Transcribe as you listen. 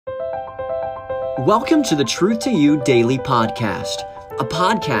Welcome to the Truth to You Daily Podcast, a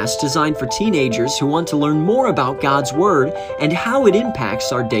podcast designed for teenagers who want to learn more about God's Word and how it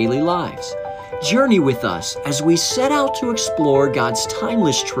impacts our daily lives. Journey with us as we set out to explore God's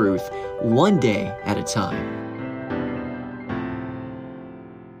timeless truth one day at a time.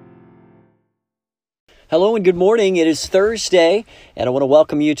 Hello and good morning. It is Thursday, and I want to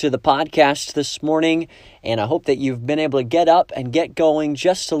welcome you to the podcast this morning. And I hope that you've been able to get up and get going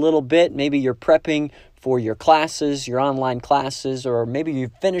just a little bit. Maybe you're prepping for your classes, your online classes, or maybe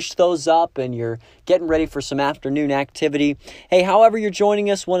you've finished those up and you're getting ready for some afternoon activity. Hey, however you're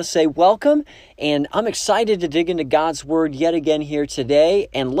joining us, I want to say welcome, and I'm excited to dig into God's Word yet again here today.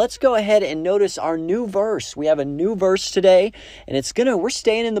 And let's go ahead and notice our new verse. We have a new verse today, and we're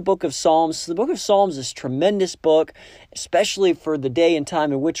staying in the book of Psalms. The book of Psalms is a tremendous book, especially for the day and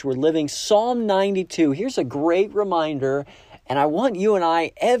time in which we're living. Psalm 92. Here's a great reminder. And I want you and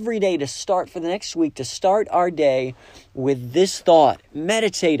I every day to start for the next week, to start our day with this thought.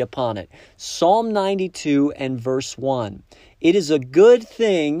 Meditate upon it. Psalm 92 and verse 1. It is a good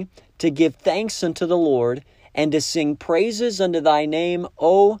thing to give thanks unto the Lord and to sing praises unto thy name,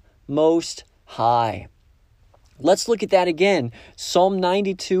 O Most High. Let's look at that again. Psalm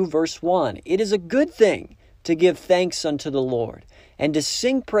 92 verse 1. It is a good thing to give thanks unto the Lord and to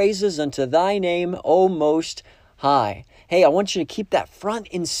sing praises unto thy name, O Most High. Hey, I want you to keep that front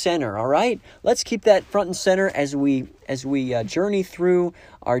and center, all right? Let's keep that front and center as we journey through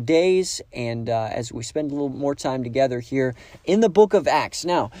our days and as we spend a little more time together here in the book of Acts.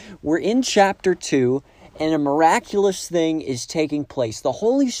 Now, we're in chapter 2, and a miraculous thing is taking place. The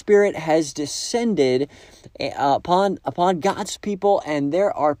Holy Spirit has descended upon God's people, and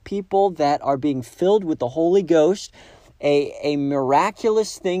there are people that are being filled with the Holy Ghost. A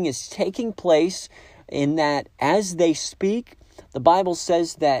miraculous thing is taking place in that as they speak, the Bible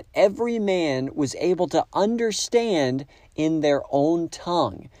says that every man was able to understand in their own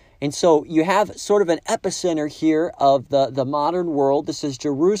tongue. And so you have sort of an epicenter here of the modern world. This is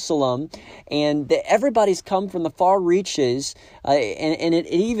Jerusalem, and everybody's come from the far reaches. And it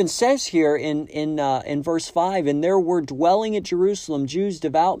even says here in verse 5, and there were dwelling at Jerusalem Jews,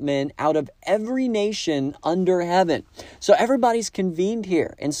 devout men, out of every nation under heaven. So everybody's convened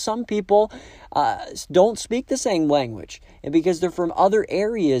here, and some people don't speak the same language, and because they're from other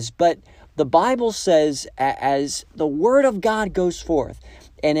areas. But the Bible says, as the Word of God goes forth,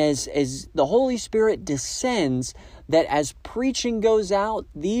 and as the Holy Spirit descends, that as preaching goes out,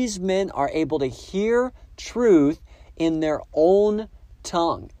 these men are able to hear truth in their own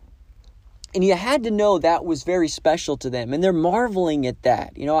tongue. And you had to know that was very special to them. And they're marveling at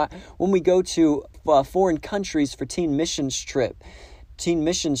that. You know, when we go to foreign countries for teen missions trip,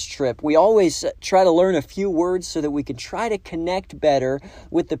 we always try to learn a few words so that we can try to connect better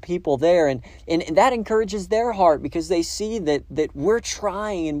with the people there. And that encourages their heart because they see that we're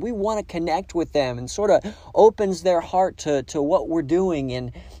trying and we want to connect with them, and sort of opens their heart to what we're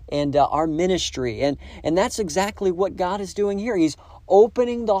doing and our ministry. And that's exactly what God is doing here. He's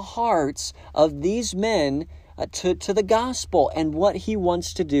opening the hearts of these men to the gospel and what He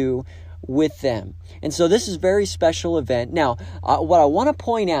wants to do with them. And so this is a very special event. Now, what I want to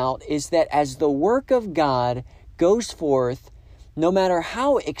point out is that as the work of God goes forth, no matter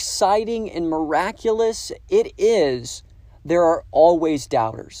how exciting and miraculous it is, there are always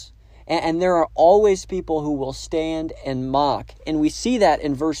doubters. And there are always people who will stand and mock. And we see that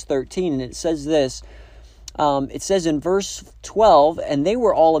in verse 13, and it says this. It says in verse 12, and they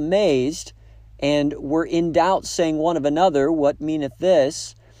were all amazed and were in doubt, saying one of another, what meaneth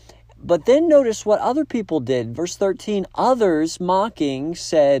this? But then notice what other people did. Verse 13, others mocking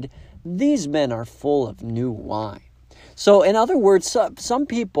said, these men are full of new wine. So in other words, some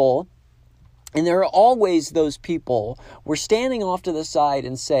people, and there are always those people, were standing off to the side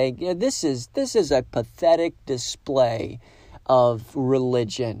and saying, yeah, this is a pathetic display of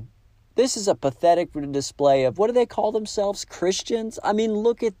religion. This is a pathetic display of, what do they call themselves? Christians? I mean,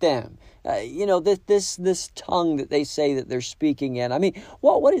 look at them. This tongue that they say that they're speaking in. I mean,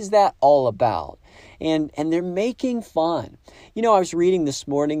 what is that all about? And they're making fun. You know, I was reading this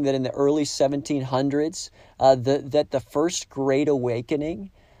morning that in the early 1700s, that the first Great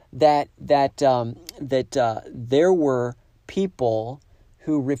Awakening, that there were people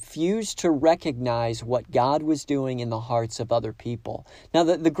who refused to recognize what God was doing in the hearts of other people. Now,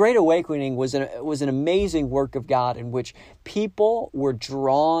 the Great Awakening was an amazing work of God in which people were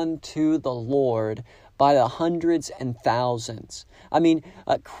drawn to the Lord by the hundreds and thousands. I mean,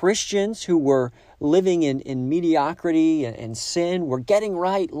 Christians who were living in mediocrity and sin were getting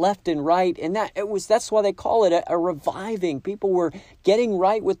right left and right. And that's why they call it a reviving. People were getting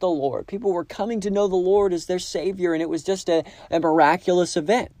right with the Lord. People were coming to know the Lord as their Savior. And it was just a miraculous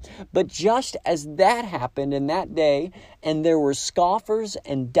event. But just as that happened in that day, and there were scoffers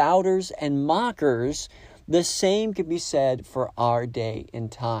and doubters and mockers, the same could be said for our day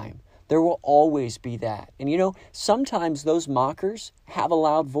and time. There will always be that. And sometimes those mockers have a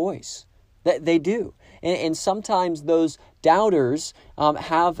loud voice. They do. And sometimes those doubters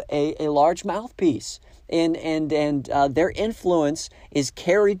have a large mouthpiece. And their influence is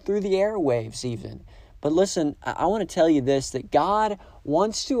carried through the airwaves even. But listen, I want to tell you this, that God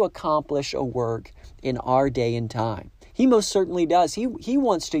wants to accomplish a work in our day and time. He most certainly does. He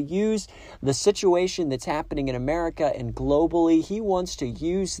wants to use the situation that's happening in America and globally. He wants to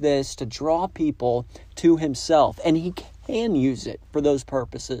use this to draw people to himself. And he can use it for those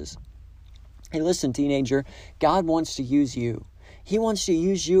purposes. Hey, listen, teenager, God wants to use you. He wants to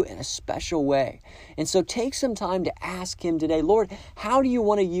use you in a special way. And so take some time to ask him today, Lord, how do you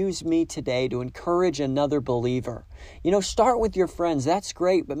want to use me today to encourage another believer? Start with your friends. That's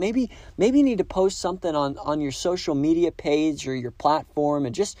great. But maybe you need to post something on your social media page or your platform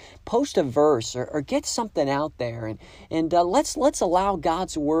and just post a verse or get something out there. And let's allow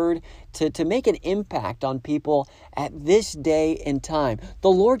God's word to make an impact on people at this day and time. The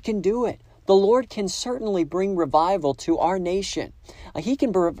Lord can do it. The Lord can certainly bring revival to our nation. He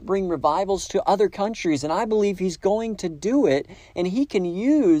can bring revivals to other countries, and I believe He's going to do it, and He can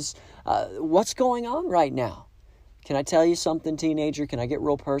use what's going on right now. Can I tell you something, teenager? Can I get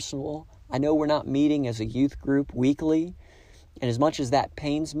real personal? I know we're not meeting as a youth group weekly, and as much as that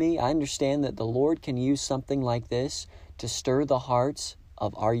pains me, I understand that the Lord can use something like this to stir the hearts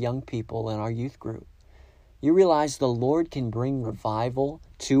of our young people and our youth group. You realize the Lord can bring revival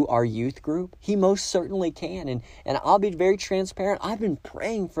to our youth group? He most certainly can. And I'll be very transparent. I've been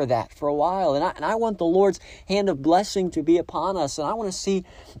praying for that for a while. And I want the Lord's hand of blessing to be upon us. And I want to see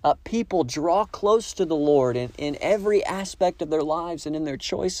people draw close to the Lord in every aspect of their lives and in their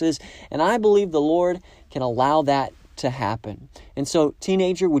choices. And I believe the Lord can allow that to happen. And so,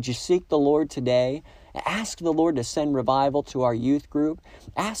 teenager, would you seek the Lord today? Ask the Lord to send revival to our youth group.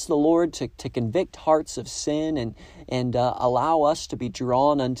 Ask the Lord to convict hearts of sin and allow us to be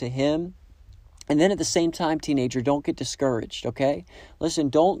drawn unto Him. And then at the same time, teenager, don't get discouraged, okay? Listen,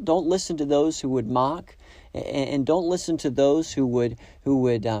 don't listen to those who would mock, and don't listen to those who would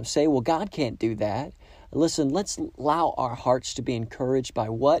say, well, God can't do that. Listen, let's allow our hearts to be encouraged by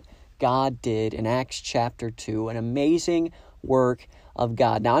what God did in Acts chapter 2, an amazing work of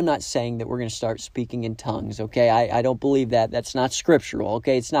God. Now, I'm not saying that we're going to start speaking in tongues, okay? I don't believe that. That's not scriptural,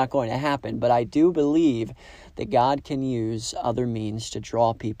 okay? It's not going to happen. But I do believe that God can use other means to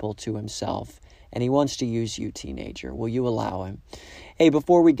draw people to Himself. And He wants to use you, teenager. Will you allow Him? Hey,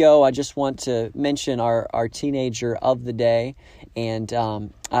 before we go, I just want to mention our teenager of the day. And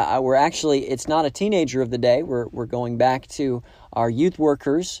we're actually, it's not a teenager of the day. We're going back to our youth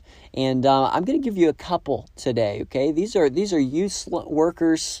workers. And I'm going to give you a couple today, okay? These are youth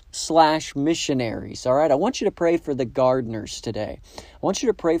workers / missionaries, all right? I want you to pray for the Gardners today. I want you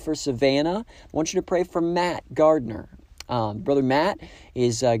to pray for Savannah. I want you to pray for Matt Gardner. Brother Matt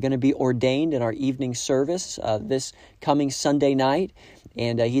is going to be ordained in our evening service this coming Sunday night.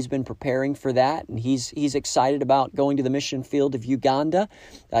 And he's been preparing for that, and he's excited about going to the mission field of Uganda.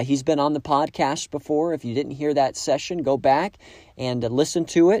 He's been on the podcast before. If you didn't hear that session, go back and listen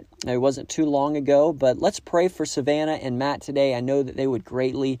to it. It wasn't too long ago, but let's pray for Savannah and Matt today. I know that they would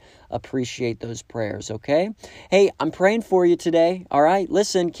greatly appreciate those prayers, okay? Hey, I'm praying for you today, all right?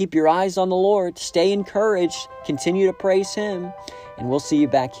 Listen, keep your eyes on the Lord. Stay encouraged. Continue to praise Him, and we'll see you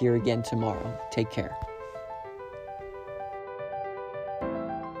back here again tomorrow. Take care.